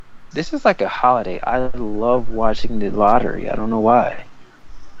This is like a holiday. I love watching the lottery. I don't know why.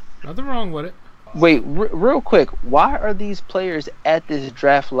 Nothing wrong with it. Wait, real quick. Why are these players at this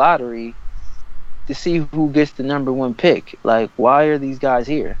draft lottery to see who gets the number one pick? Like, why are these guys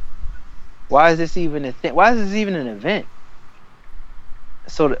here? Why is this even a thing? Why is this even an event?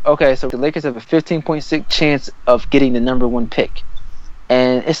 So the Lakers have a 15.6 chance of getting the number one pick,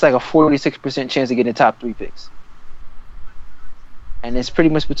 and it's like a 46% chance of getting the top 3 picks. And it's pretty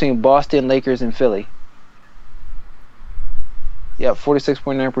much between Boston, Lakers, and Philly. Yep,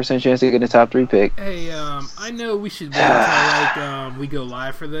 46.9% chance to get the top 3 pick. Hey, I know we should wait until we go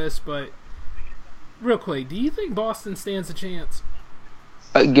live for this, but real quick, do you think Boston stands a chance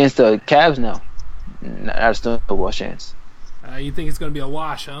Against the Cavs? No, not a snowball chance. You think it's going to be a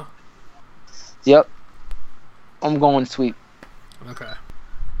wash, huh? Yep, I'm going sweep. Okay.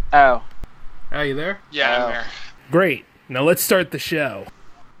 Ow. Are you there? Yeah, I'm there. Great. Now let's start the show.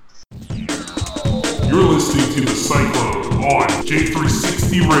 You're listening to The Cyclone on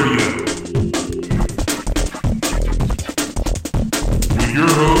J360 Radio. With your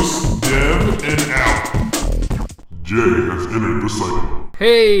hosts, Dev and Al. Jay has entered the Cyclone.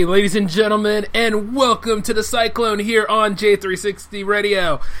 Hey, ladies and gentlemen, and welcome to the Cyclone here on J360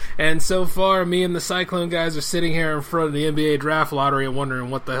 Radio. And so far, me and the Cyclone guys are sitting here in front of the NBA Draft Lottery and wondering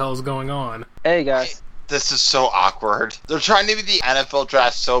what the hell is going on. Hey guys. This is so awkward. They're trying to be the NFL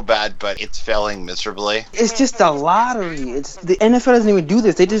draft so bad, but it's failing miserably. It's just a lottery. It's the NFL doesn't even do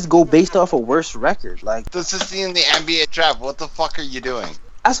this. They just go based off a worst record. Like, This is in the NBA draft. What the fuck are you doing?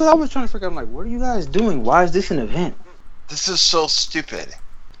 that's what I was trying to figure out. I'm like, what are you guys doing? Why is this an event? This is so stupid.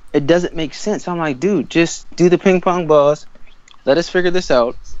 It doesn't make sense. I'm like, dude, just do the ping pong balls. Let us figure this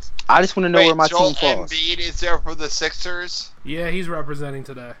out. I just want to know where my Joel team falls. Embiid is there for the Sixers. Yeah, he's representing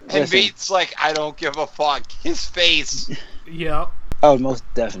today. Listen. Embiid's like, I don't give a fuck. His face. Yep. Oh, most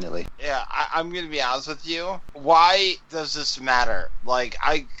definitely. Yeah, I'm going to be honest with you. Why does this matter? Like,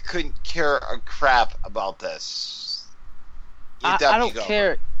 I couldn't care a crap about this. I don't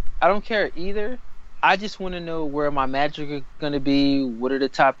care. I don't care either. I just want to know where my Magic are going to be. What are the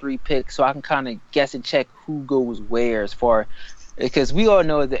top 3 picks, so I can kind of guess and check who goes where as far. Because we all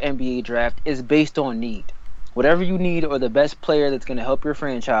know the NBA draft is based on need. Whatever you need or the best player that's going to help your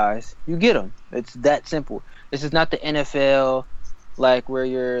franchise, you get them. It's that simple. This is not the NFL, like where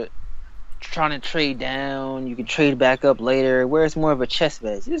you're trying to trade down, you can trade back up later, where it's more of a chess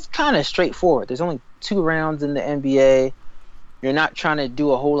match. It's kind of straightforward. There's only 2 rounds in the NBA. You're not trying to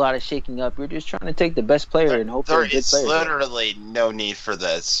do a whole lot of shaking up. You're just trying to take the best player and hope there they're a good is player. literally no need for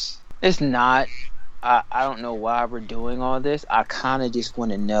this. It's not. I don't know why we're doing all this. I kind of just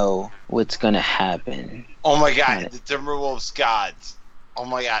want to know what's going to happen. Oh my god, the Timberwolves got. Oh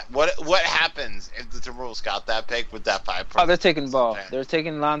my god, what happens if the Timberwolves got that pick with that 5? Oh, they're taking Ball. They're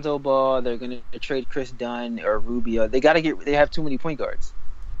taking Lonzo Ball. They're going to trade Chris Dunn or Rubio. They have too many point guards.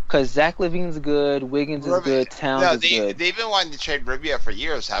 Because Zach LaVine's good, Wiggins is good, Towns is good. They've been wanting to trade Rubio for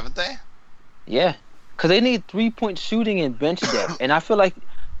years, haven't they? Yeah. Because they need 3-point shooting and bench depth. And I feel like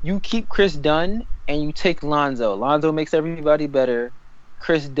you keep Chris Dunn and you take Lonzo. Lonzo makes everybody better.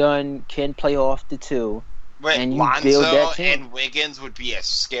 Chris Dunn can play off the 2. Wait, and you Lonzo build that team. and Wiggins would be a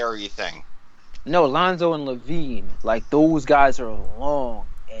scary thing. No, Lonzo and LaVine. Like, those guys are long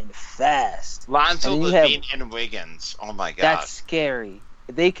and fast. Lonzo, and LaVine, and Wiggins. Oh my god. That's scary.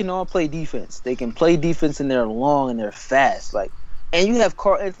 They can all play defense. They can play defense and they're long and they're fast. Like, and you have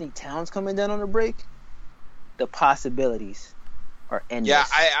Karl Anthony Towns coming down on the break. The possibilities are endless. Yeah,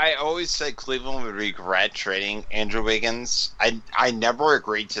 I always say Cleveland would regret trading Andrew Wiggins. I never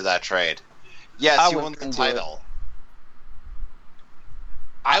agreed to that trade. Yes, he won the title.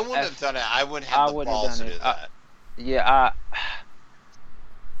 I wouldn't have done it. I wouldn't have the balls to do that. Yeah,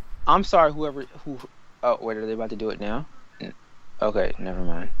 I'm sorry, who. Oh, wait, are they about to do it now? Okay, never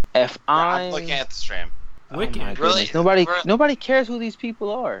mind. I'm looking at the stream. Wicked. Really? Nobody cares who these people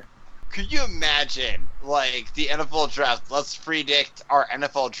are. Could you imagine, like, the NFL draft? Let's predict our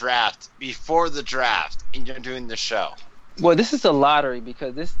NFL draft before the draft, and you're doing the show. Well, this is a lottery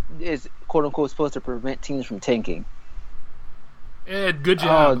because this is, quote-unquote, supposed to prevent teams from tanking. Ed, good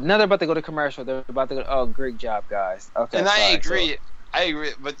job. Oh, now they're about to go to commercial. They're about to go. Oh, great job, guys. Okay, and I agree.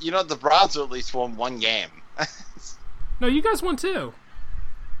 But, the Browns at least won 1 game. No, you guys won 2.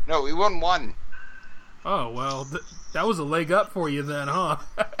 No, we won 1. Oh, well, that was a leg up for you then, huh?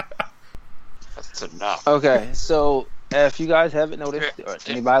 That's enough. Okay, so if you guys haven't noticed, or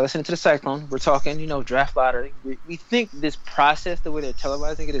anybody listening to the Cyclone, we're talking, draft lottery. We think this process, the way they're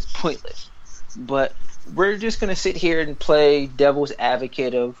televising it, is pointless. But we're just going to sit here and play devil's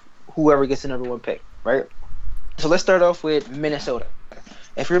advocate of whoever gets the number 1 pick, right? So let's start off with Minnesota.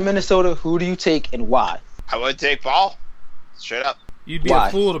 If you're Minnesota, who do you take and why? I would take Ball. Straight up. You'd be a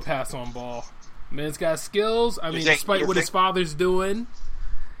fool to pass on Ball. Man's got skills. I mean, despite what his father's doing.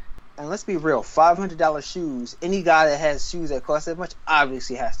 And let's be real, $500 shoes, any guy that has shoes that cost that much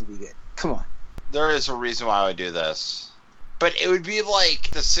obviously has to be good. Come on. There is a reason why I would do this. But it would be like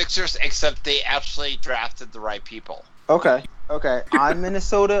the Sixers, except they actually drafted the right people. Okay. I'm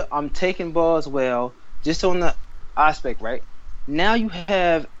Minnesota. I'm taking Ball as well. Just on the aspect, right? Now you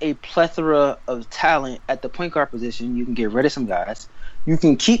have a plethora of talent at the point guard position. You can get rid of some guys. You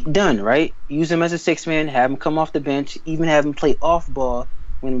can keep Dunn, right? Use him as a six-man, have him come off the bench, even have him play off-ball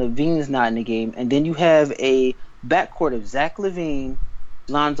when LaVine's not in the game. And then you have a backcourt of Zach LaVine,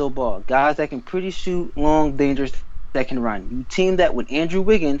 Lonzo Ball, guys that can pretty shoot, long, dangerous, that can run. You team that with Andrew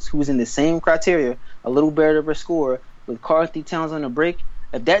Wiggins, who's in the same criteria, a little better of a scorer, with Karl-Anthony Towns on the break.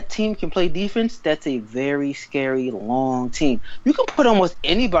 If that team can play defense, that's a very scary, long team. You can put almost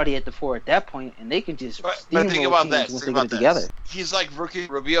anybody at the 4 at that point, and they can just but think about this. Once they get it together. He's like Ricky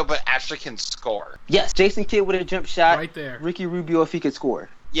Rubio, but actually can score. Yes, Jason Kidd with a jump shot. Right there. Ricky Rubio if he could score.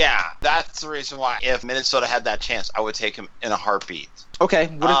 Yeah, that's the reason why. If Minnesota had that chance, I would take him in a heartbeat. Okay,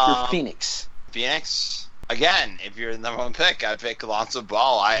 what if you're Phoenix? Phoenix? Again, if you're the number one pick, I'd pick Lonzo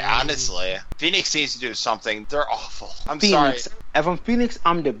Ball. Honestly, Phoenix needs to do something. They're awful. I'm sorry. If I'm Phoenix,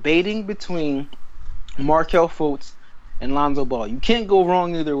 I'm debating between Markelle Fultz and Lonzo Ball. You can't go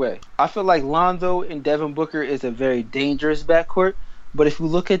wrong either way. I feel like Lonzo and Devin Booker is a very dangerous backcourt. But if you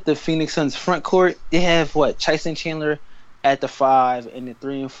look at the Phoenix Suns front court, they have Tyson Chandler at the 5 and the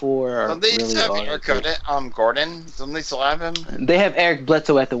 3 and 4. Don't they really have Eric Gordon? Don't they still have him? They have Eric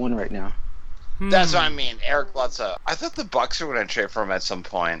Bledsoe at the 1 right now. That's what I mean, Eric Bledsoe. I thought the Bucks were going to trade for him at some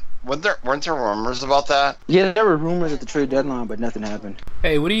point. Weren't there rumors about that? Yeah, there were rumors at the trade deadline, but nothing happened.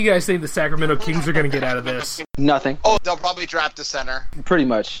 Hey, what do you guys think the Sacramento Kings are going to get out of this? Nothing. Oh, they'll probably draft a center. Pretty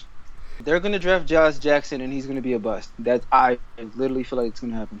much. They're going to draft Josh Jackson, and he's going to be a bust. I literally feel like it's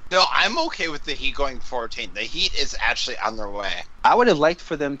going to happen. No, I'm okay with the Heat going 14. The Heat is actually on their way. I would have liked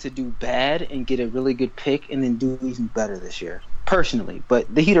for them to do bad and get a really good pick and then do even better this year, personally.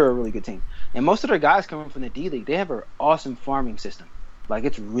 But the Heat are a really good team. And most of their guys coming from the D-League, they have an awesome farming system. Like,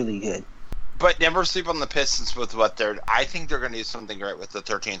 it's really good. But never sleep on the Pistons with what I think they're going to do something great with the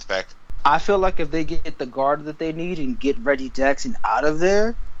 13th pick. I feel like if they get the guard that they need and get Reggie Jackson out of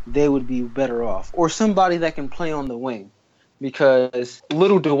there, they would be better off. Or somebody that can play on the wing. Because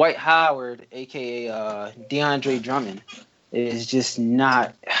little Dwight Howard, a.k.a. DeAndre Drummond, is just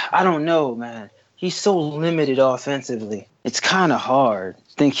not... I don't know, man. He's so limited offensively. It's kind of hard.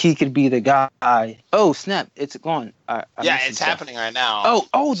 Think he could be the guy. Oh, snap. It's gone. Yeah, it's happening right now.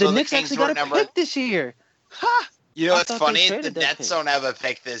 Oh, so the Knicks actually got a pick this year. Ha! You know what's funny? The Nets don't have a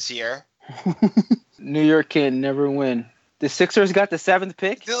pick this year. New York can never win. The Sixers got the 7th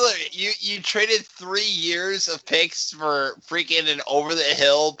pick? Dude, you traded 3 years of picks for freaking an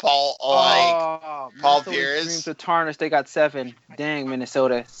over-the-hill Paul Pierce. Dreams of tarnish. They got 7. Dang,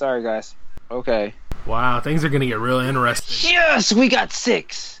 Minnesota. Sorry, guys. Okay. Wow, things are going to get real interesting. Yes, we got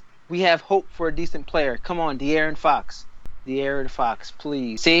 6. We have hope for a decent player. Come on, De'Aaron Fox. De'Aaron Fox,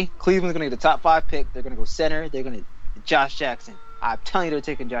 please. See, Cleveland's going to get the top 5 pick. They're going to go center. They're going to Josh Jackson. I'm telling you they're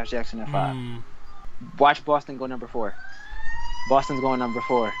taking Josh Jackson at 5. Watch Boston go number 4. Boston's going number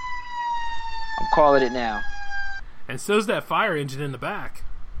 4. I'm calling it now. And so's that fire engine in the back.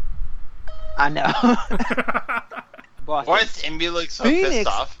 I know. Boston. What? Embiid looks so pissed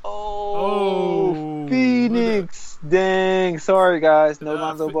off. Oh, Phoenix. Dang. Sorry, guys. No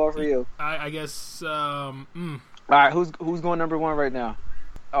Lonzo Ball for you. I guess. All right, who's going number 1 right now?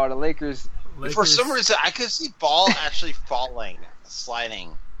 Oh, the Lakers. For some reason, I could see Ball actually sliding.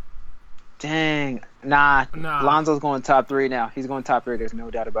 Dang. Nah. Lonzo's going top 3 now. He's going top 3. There's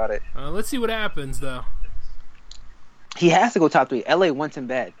no doubt about it. Let's see what happens, though. He has to go top 3. LA wants him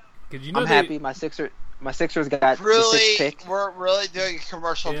bad. I'm happy. My Sixers got the 6th pick. We're really doing a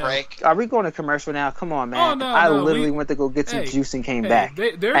commercial break. Are we going to commercial now? Come on, man. I literally went to go get some juice and came back.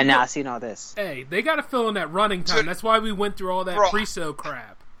 And now I seen all this. Hey, they got to fill in that running time. That's why we went through all that pre-show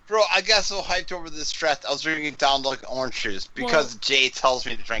crap. Bro, I got so hyped over this stretch. I was drinking Donald Duck orange juice because Jay tells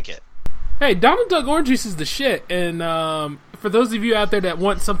me to drink it. Hey, Donald Duck orange juice is the shit. And for those of you out there that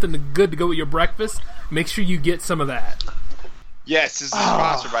want something good to go with your breakfast, make sure you get some of that. Yes, this is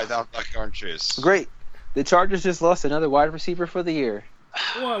sponsored by Donald Duck orange juice. Great. The Chargers just lost another wide receiver for the year.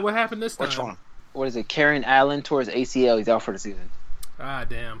 What happened this time? Which one? What is it? Karen Allen towards ACL. He's out for the season. Ah,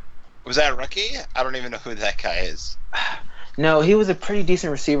 damn. Was that a rookie? I don't even know who that guy is. No, he was a pretty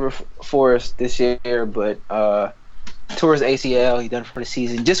decent receiver for us this year, but tore his ACL. He done for the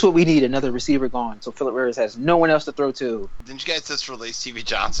season. Just what we need, another receiver gone. So Phillip Rivers has no one else to throw to. Didn't you guys just release TV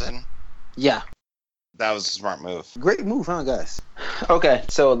Johnson? Yeah. That was a smart move. Great move, huh, guys? Okay,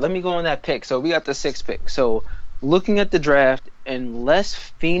 so let me go on that pick. So we got the 6th pick. So looking at the draft, unless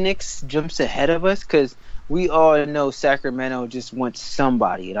Phoenix jumps ahead of us, because we all know Sacramento just wants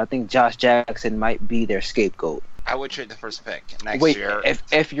somebody, and I think Josh Jackson might be their scapegoat. I would trade the first pick next year.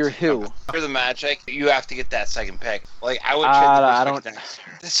 If you're who? For the Magic, you have to get that 2nd pick. Like, I would trade the first pick next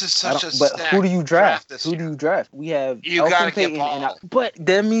year. This is such a But who do you draft? Who do you draft? We have you gotta get Paul. But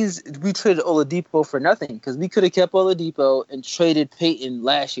that means we traded Oladipo for nothing, because we could have kept Oladipo and traded Peyton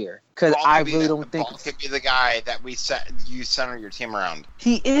last year. Because I really don't think Paul could be the guy that you center your team around.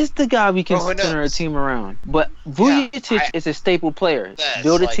 He is the guy we can center a team around. But Vucevic is a staple player.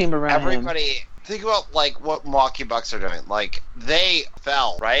 Build a team around him. Think about like what Milwaukee Bucks are doing. Like they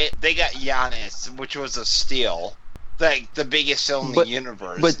fell, right? They got Giannis, which was a steal, like the biggest steal in the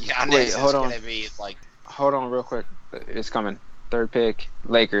universe. But Giannis is gonna be like. Hold on, real quick. It's coming. 3rd pick,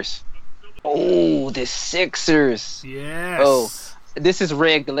 Lakers. Oh, the Sixers. Yes. Oh, this is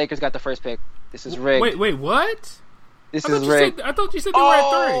rigged. The Lakers got the 1st pick. This is rigged. Wait, what? This is rigged. I thought you said they were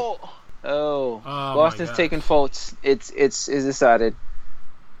at 3. Oh, Boston's taking Fultz. It's decided.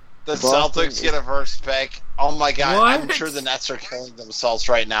 The Celtics get a 1st pick. Oh my god! What? I'm sure the Nets are killing themselves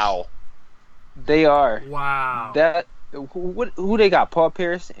right now. They are. Wow. Who they got? Paul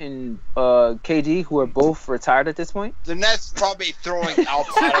Pierce and KD, who are both retired at this point. The Nets probably throwing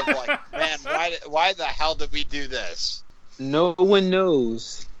outside of like, man, why the hell did we do this? No one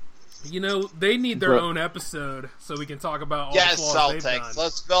knows. You know, they need their own episode so we can talk about all the flaws they've done.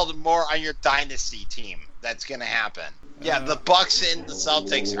 Let's build more on your dynasty team. That's going to happen. Yeah, the Bucks and the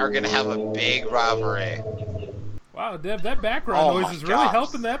Celtics are going to have a big rivalry. Wow, Dev, that background noise is really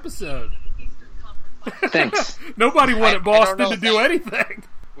helping the episode. Thanks. Nobody wanted Boston to do anything.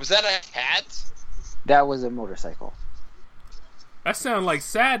 Was that a cat? That was a motorcycle. That sounded like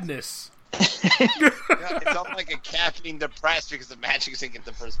sadness. It sounded like a cat being depressed because the Magic didn't get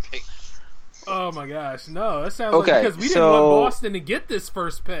the 1st pick. Oh my gosh, no, that sounds like because we didn't want Boston to get this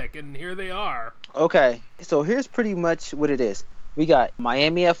 1st pick, and here they are. Okay, so here's pretty much what it is. We got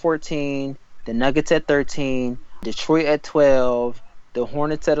Miami at 14, the Nuggets at 13, Detroit at 12, the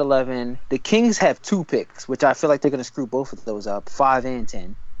Hornets at 11. The Kings have 2 picks, which I feel like they're going to screw both of those up, 5 and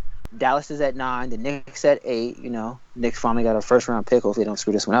 10. Dallas is at 9, the Knicks at 8, Knicks finally got a 1st-round pick, hopefully they don't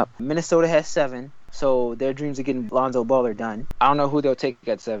screw this one up. Minnesota has 7, so their dreams of getting Lonzo Ball are done. I don't know who they'll take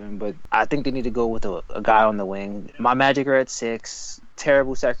at 7, but I think they need to go with a guy on the wing. My Magic are at 6,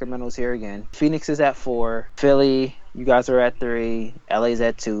 terrible Sacramento's here again. Phoenix is at 4, Philly, you guys are at 3, LA's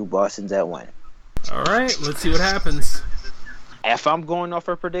at 2, Boston's at 1. All right, let's see what happens. If I'm going off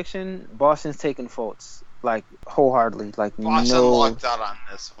a prediction, Boston's taking Fultz. Like wholeheartedly, like Boston no. lucked out on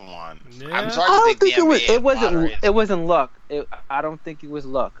this one. Yeah. I'm sorry to think it wasn't luck. I don't think it was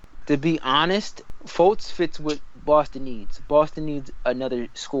luck. To be honest, Fultz fits what Boston needs. Boston needs another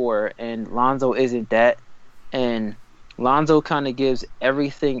scorer, and Lonzo isn't that. And Lonzo kind of gives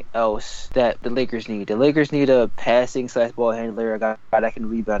everything else that the Lakers need. The Lakers need a passing / ball handler, a guy that can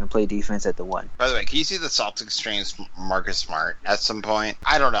rebound and play defense at the 1. By the way, can you see the Celtics train Marcus Smart at some point?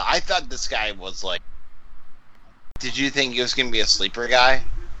 I don't know. I thought this guy was like. Did you think he was going to be a sleeper guy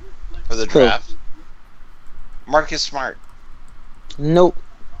for the draft? Marcus Smart. Nope.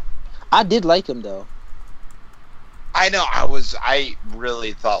 I did like him though. I know. I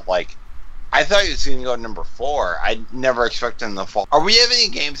really thought I thought he was going to go number 4. I never expected him to fall. Are we having a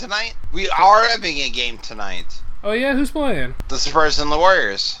game tonight? We are having a game tonight. Oh yeah, who's playing? The Spurs and the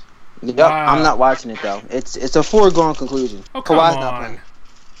Warriors. Yep, wow. I'm not watching it though. It's a foregone conclusion. Oh, come Kawhi's on. not playing.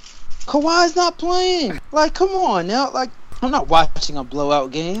 Kawhi's not playing. Like, come on now. Like, I'm not watching a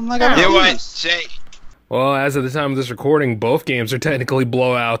blowout game. Like, I'm Jay. Well, as of the time of this recording, both games are technically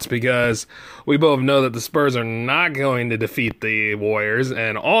blowouts because we both know that the Spurs are not going to defeat the Warriors,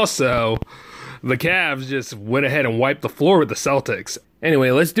 and also the Cavs just went ahead and wiped the floor with the Celtics. Anyway,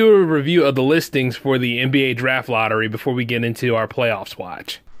 let's do a review of the listings for the NBA Draft Lottery before we get into our playoffs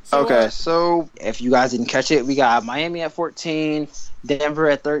watch. So if you guys didn't catch it, we got Miami at 14, Denver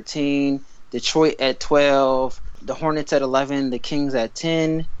at 13, Detroit at 12, the Hornets at 11, the Kings at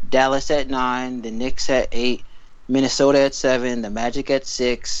 10, Dallas at 9, the Knicks at 8, Minnesota at 7, the Magic at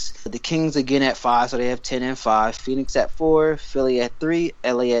 6, the Kings again at 5, so they have 10 and 5, Phoenix at 4, Philly at 3,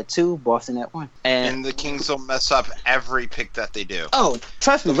 LA at 2, Boston at 1. And the Kings will mess up every pick that they do. Oh,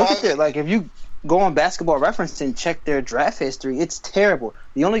 trust me, look at it. Like, if you go on Basketball Reference and check their draft history, it's terrible.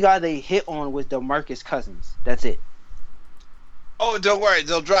 The only guy they hit on was DeMarcus Cousins. That's it. Oh, don't worry.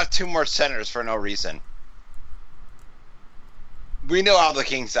 They'll draft 2 more centers for no reason. We know how the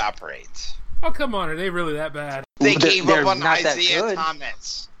Kings operate. Oh, come on. Are they really that bad? They gave up on not that Isaiah good.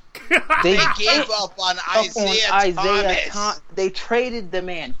 Thomas. They They gave up on Isaiah Thomas. They traded the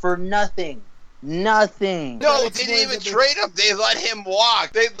man for nothing. Nothing. No, they didn't even trade him. They let him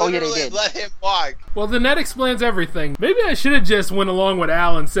walk. They literally let him walk. Well, then that explains everything. Maybe I should have just went along with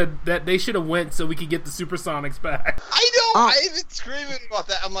Al and said that they should have went so we could get the Supersonics back. I know. I've been screaming about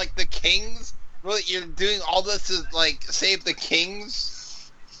that. I'm like, the Kings? Really? You're doing all this to, like, save the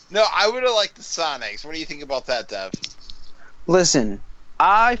Kings? No, I would have liked the Sonics. What do you think about that, Dev? Listen,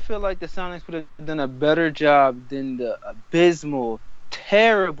 I feel like the Sonics would have done a better job than the abysmal,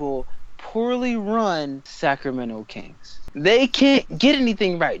 terrible, poorly run Sacramento Kings. They can't get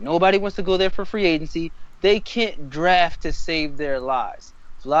anything right. Nobody wants to go there for free agency. They can't draft to save their lives.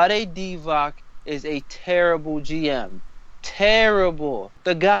 Vlade Divac is a terrible GM. Terrible.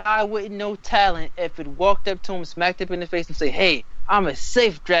 The guy with no talent, if it walked up to him, smacked up in the face and say, hey, I'm a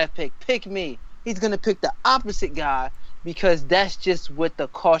safe draft pick. Pick me. He's going to pick the opposite guy because that's just what the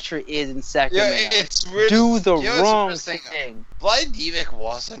culture is in Sacramento. Yeah, it's weird. Do the wrong thing. Vlade Divac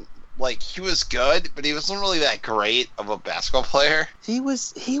wasn't, like, he was good, but he wasn't really that great of a basketball player. He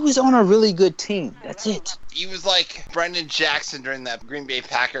was on a really good team. That's it. He was like Brendan Jackson during that Green Bay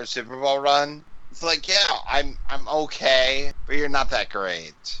Packers Super Bowl run. It's like, yeah, I'm okay, but you're not that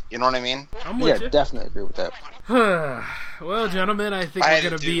great. You know what I mean? I'm with you. Definitely agree with that. Well, gentlemen, I think we're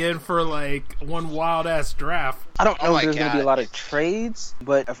going to be in for, like, one wild-ass draft. I don't know if there's going to be a lot of trades,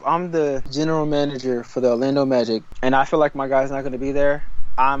 but if I'm the general manager for the Orlando Magic, and I feel like my guy's not going to be there,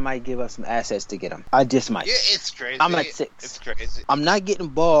 I might give up some assets to get him. I just might. Yeah, it's crazy. I'm at 6. It's crazy. I'm not getting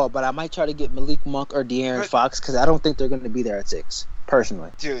Ball, but I might try to get Malik Monk or De'Aaron Fox, because I don't think they're going to be there at 6. Personally.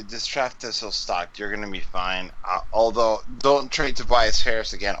 Dude, this draft is so stocked. You're going to be fine. Although, don't trade Tobias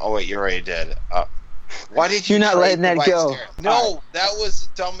Harris again. Oh, wait, you already did. Why did you You're not letting that go. No, that was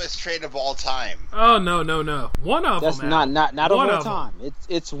the dumbest trade of all time. Oh, no. One of them. That's not of all time.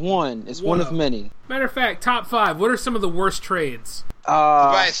 It's one. It's one of many. Matter of fact, top 5. What are some of the worst trades?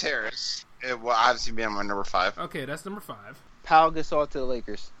 Tobias Harris. It will obviously be on my number 5. Okay, that's number 5. Pau Gasol to the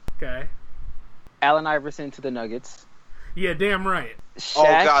Lakers. Okay. Allen Iverson to the Nuggets. Yeah, damn right. Shaq, oh,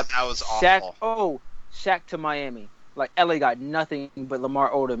 God, that was awful. Shaq to Miami. Like, LA got nothing but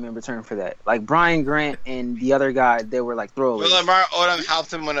Lamar Odom in return for that. Like, Brian Grant and the other guy, they were like throwaways. Well, Lamar Odom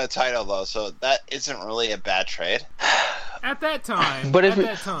helped him win a title, though, so that isn't really a bad trade. At that time. At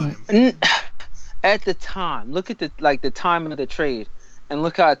the time. Look at the time of the trade, and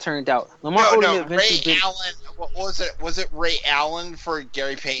look how it turned out. Lamar Odom eventually Allen. What was it? Was it Ray Allen for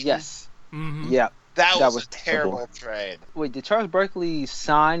Gary Payton? Yes. Mm-hmm. Yeah. That was a terrible trade. Wait, did Charles Barkley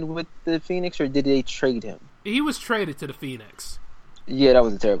sign with the Phoenix, or did they trade him? He was traded to the Phoenix. Yeah, that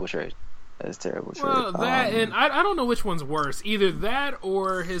was a terrible trade. That's a terrible trade. Well, that, and I don't know which one's worse. Either that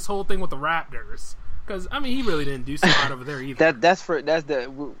or his whole thing with the Raptors. Because, I mean, he really didn't do so hot over there either.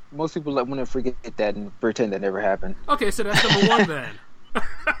 Most people want to forget that and pretend that never happened. Okay, so that's number 1 then.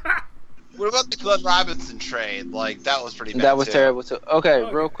 What about the Glenn Robinson trade? Like, that was pretty bad. That was terrible too. Okay,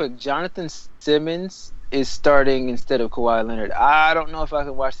 real quick. Jonathan Simmons is starting instead of Kawhi Leonard. I don't know if I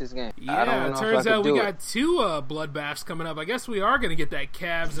can watch this game. Yeah, it turns out we got 2 bloodbaths coming up. I guess we are going to get that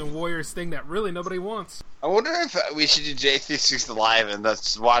Cavs and Warriors thing that really nobody wants. I wonder if we should do J360 Live and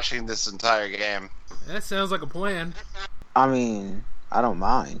that's watching this entire game. That sounds like a plan. I mean, I don't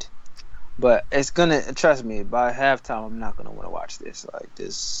mind. But it's going to, trust me, by halftime, I'm not going to want to watch this. Like,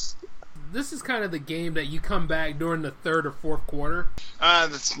 this is kind of the game that you come back during the 3rd or 4th quarter.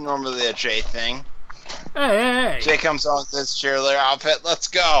 That's normally a Jay thing. Hey. Jay comes on with his cheerleader outfit. Let's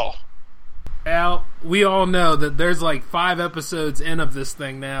go. Al, we all know that there's like 5 episodes in of this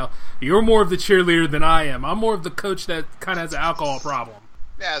thing now. You're more of the cheerleader than I am. I'm more of the coach that kind of has an alcohol problem.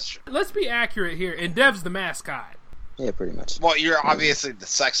 Yeah, that's true. Let's be accurate here. And Dev's the mascot. Yeah, pretty much. Well, you're obviously the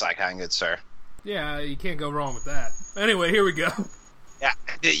sex icon, good sir. Yeah, you can't go wrong with that. Anyway, here we go. Yeah,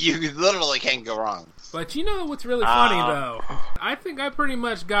 you literally can't go wrong. But you know what's really funny, though? I think I pretty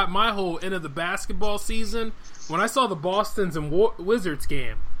much got my whole end of the basketball season when I saw the Boston's and Wizards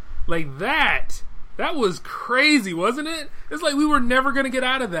game. Like, that was crazy, wasn't it? It's like we were never going to get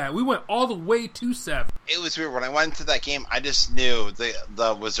out of that. We went all the way to 7. It was weird. When I went into that game, I just knew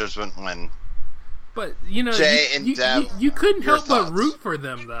the Wizards wouldn't win. But, you know, Jay and Dev, you couldn't help thoughts? but root for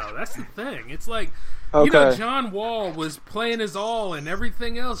them, though. That's the thing. It's like... Okay. You know, John Wall was playing his all and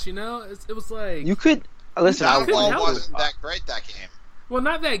everything else, you know? It was like... You could... Listen, John Wall wasn't that great that game. Well,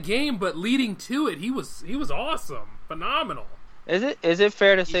 not that game, but leading to it, he was awesome. Phenomenal. Is it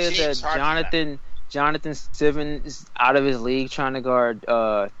fair to say that Jonathan Simmons is out of his league trying to guard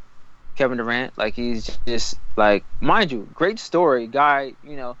Kevin Durant. Like, he's just like, mind you, great story. Guy,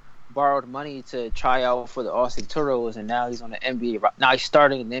 borrowed money to try out for the Austin Toros, and now he's on the NBA. Now he's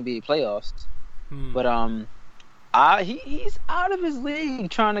starting in the NBA playoffs. But he's out of his league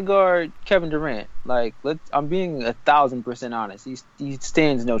trying to guard Kevin Durant. Like, I'm being 1,000% honest. He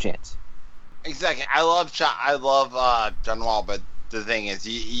stands no chance. Exactly. I love John Wall, but the thing is,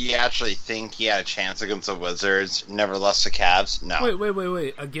 you actually think he had a chance against the Wizards, nevertheless the Cavs? No.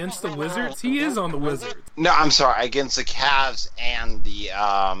 Wait. Against the Wizards? He is on the Wizards. No, I'm sorry. Against the Cavs and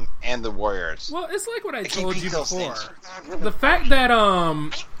the Warriors. Well, it's like what I told you before. The fact that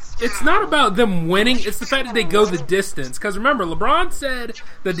it's not about them winning, it's the fact that they go the distance. Because remember, LeBron said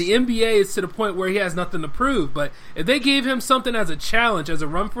that the NBA is to the point where he has nothing to prove. But if they gave him something as a challenge, as a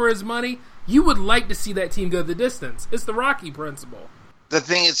run for his money, you would like to see that team go the distance. It's the Rocky principle. The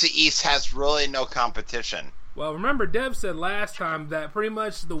thing is, the East has really no competition. Well, remember, Dev said last time that pretty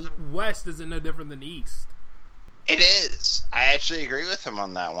much the West isn't no different than the East. It is. I actually agree with him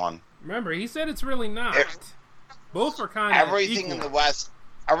on that one. Remember, he said it's really not. Both are kind of everything equal.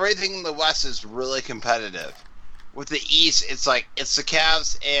 Everything in the West is really competitive. With the East, it's like, it's the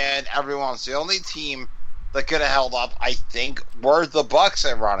Cavs and everyone's the only team that could have held up, I think, were the Bucks,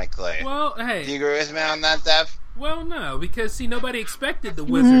 ironically. Well, hey. Do you agree with me on that, Dev? Well, no, because, see, nobody expected the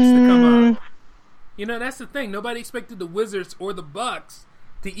Wizards to come up. That's the thing. Nobody expected the Wizards or the Bucks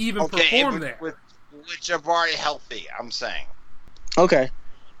to even perform there. Which are already healthy, I'm saying. Okay.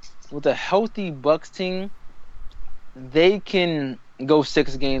 With a healthy Bucks team, they can go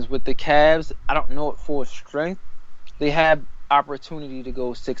 6 games. With the Cavs, I don't know at full strength. They have opportunity to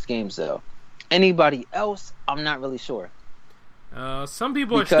go 6 games, though. Anybody else, I'm not really sure. Some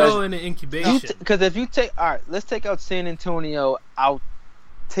people are still in the incubation. Because if you take... All right, let's take out San Antonio. I'll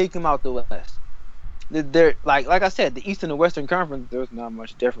take them out the West. They're like I said, the East and the Western Conference, there's not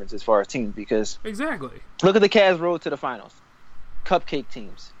much difference as far as teams, because... Exactly. Look at the Cavs road to the finals. Cupcake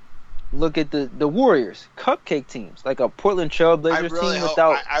teams. Look at the Warriors. Cupcake teams. Like a Portland Trailblazers team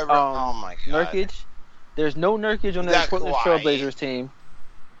without oh my God. Nurkic. There's no Nurkic on the Portland Trailblazers team.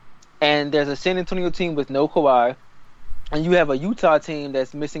 And there's a San Antonio team with no Kawhi. And you have a Utah team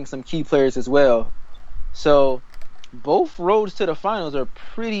that's missing some key players as well. So both roads to the finals are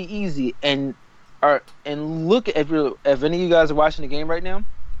pretty easy. And look, if any of you guys are watching the game right now,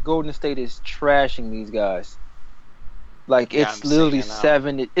 Golden State is trashing these guys. Like, it's literally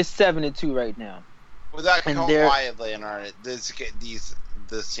 7-2 right now. Without Kawhi Leonard, this game is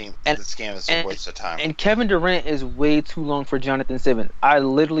a waste of time. And Kevin Durant is way too long for Jonathan Simmons. I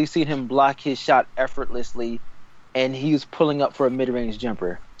literally seen him block his shot effortlessly, and he was pulling up for a mid-range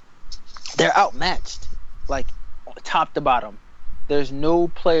jumper. They're outmatched, like, top to bottom. There's no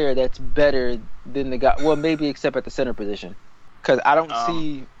player that's better than the guy. Well, maybe except at the center position, because I don't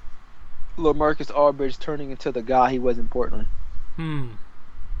see LaMarcus Aldridge turning into the guy he was in Portland. I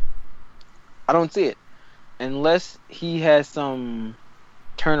don't see it unless he has some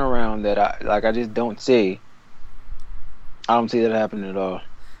turnaround that I just don't see. I don't see that happening at all.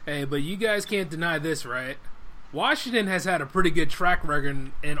 Hey, but you guys can't deny this, right? Washington has had a pretty good track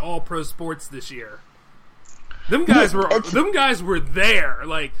record in all pro sports this year. Them guys were there.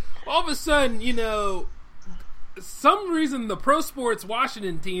 Like, all of a sudden, some reason the pro sports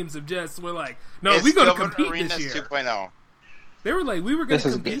Washington teams were like, no, we're going to compete this year. 2.0. They were like, we were going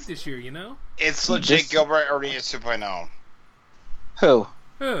to compete this year, It's legit Gilbert Arenas 2.0. Who?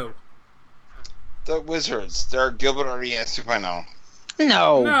 The Wizards. They're Gilbert Arenas 2.0.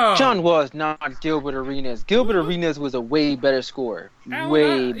 No, John was not Gilbert Arenas. Gilbert Arenas was a way better scorer.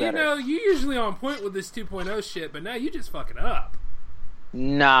 Way better. You usually on point with this 2.0 shit, but now you just fucking up.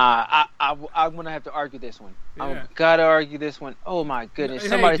 Nah, I'm going to have to argue this one. Yeah. I've got to argue this one. Oh, my goodness.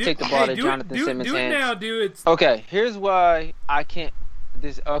 Somebody take the ball to Jonathan Simmons' hands. Do it now, dude. Okay, here's why I can't...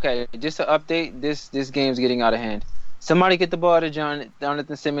 Okay, just to update, this game's getting out of hand. Somebody get the ball to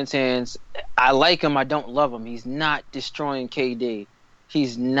Jonathan Simmons' hands. I like him. I don't love him. He's not destroying KD.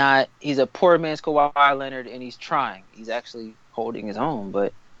 He's a poor man's Kawhi Leonard, and he's trying. He's actually holding his own,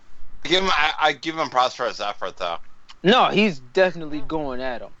 but... I give him props for his effort, though. No, he's definitely going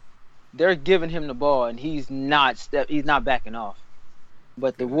at him. They're giving him the ball, and he's not backing off.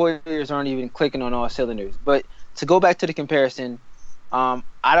 But the Warriors aren't even clicking on all cylinders. But to go back to the comparison, I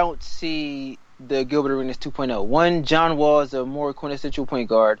don't see the Gilbert Arenas 2.0. 1, John Wall is a more quintessential point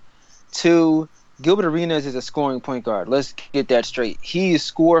guard. 2, Gilbert Arenas is a scoring point guard. Let's get that straight. He is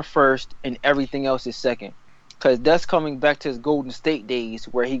score first, and everything else is second. Because that's coming back to his Golden State days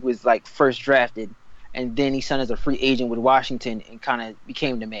where he was like first drafted, and then he signed as a free agent with Washington and kind of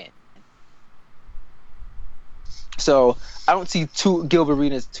became the man. So I don't see Gilbert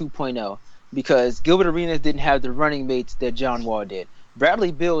Arenas 2.0 because Gilbert Arenas didn't have the running mates that John Wall did.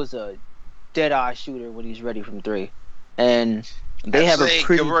 Bradley Beal is a dead-eye shooter when he's ready from three. And they have a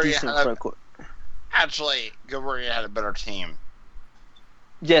pretty decent front court. Actually, Gilbert Arenas had a better team.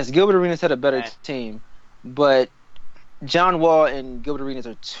 Yes, Gilbert Arenas had a better team, but John Wall and Gilbert Arenas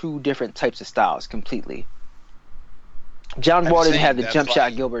are two different types of styles completely. John Wall didn't have the jump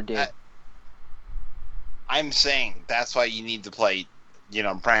shot Gilbert did. I'm saying that's why you need to play,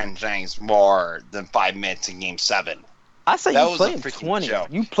 Brandon Jennings more than 5 minutes in Game 7. I say you play him 20. Joke.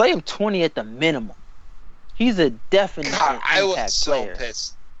 You play him 20 at the minimum. He's a definite impact player.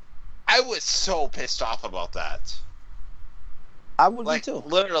 Pissed. I was so pissed off about that. I would be too.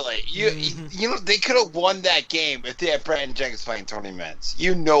 Literally, they could have won that game if they had Brandon Jennings playing 20 minutes.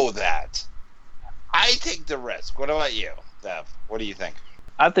 You know that. I take the risk. What about you, Dev? What do you think?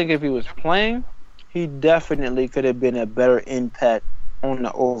 I think if he was playing, he definitely could have been a better impact on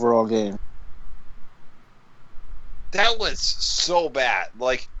the overall game. That was so bad.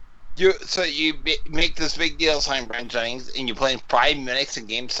 You make this big deal signing Brandon Jennings, and you play 5 minutes in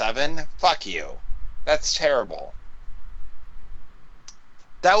Game 7? Fuck you. That's terrible.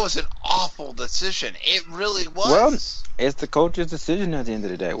 That was an awful decision. It really was. Well, it's the coach's decision at the end of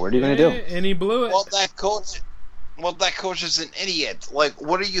the day. What are you going to do? And he blew it. Well, that coach is an idiot. What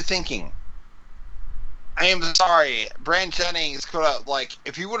are you thinking? I am sorry. Brandon Jennings could have,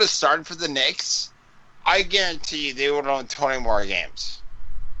 if he would have started for the Knicks, I guarantee you they would have won 20 more games.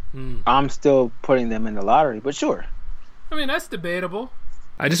 I'm still putting them in the lottery, but sure. I mean, that's debatable.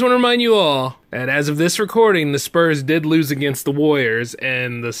 I just want to remind you all that as of this recording, the Spurs did lose against the Warriors,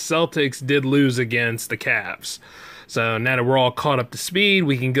 and the Celtics did lose against the Cavs. So now that we're all caught up to speed,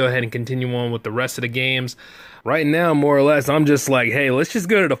 we can go ahead and continue on with the rest of the games. Right now, more or less, I'm just like, hey, let's just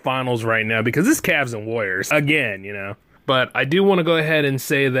go to the finals right now, because it's Cavs and Warriors. Again, But I do want to go ahead and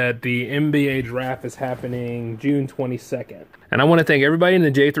say that the NBA draft is happening June 22nd. And I want to thank everybody in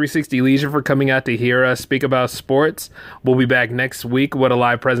the J360 Leisure for coming out to hear us speak about sports. We'll be back next week with a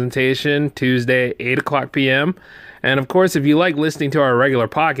live presentation, Tuesday, 8 o'clock p.m. And of course, if you like listening to our regular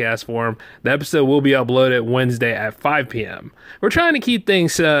podcast form, the episode will be uploaded Wednesday at 5 p.m. We're trying to keep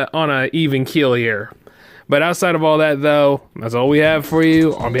things on an even keel here. But outside of all that, though, that's all we have for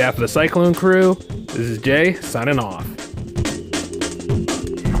you. On behalf of the Cyclone crew, this is Jay, signing off.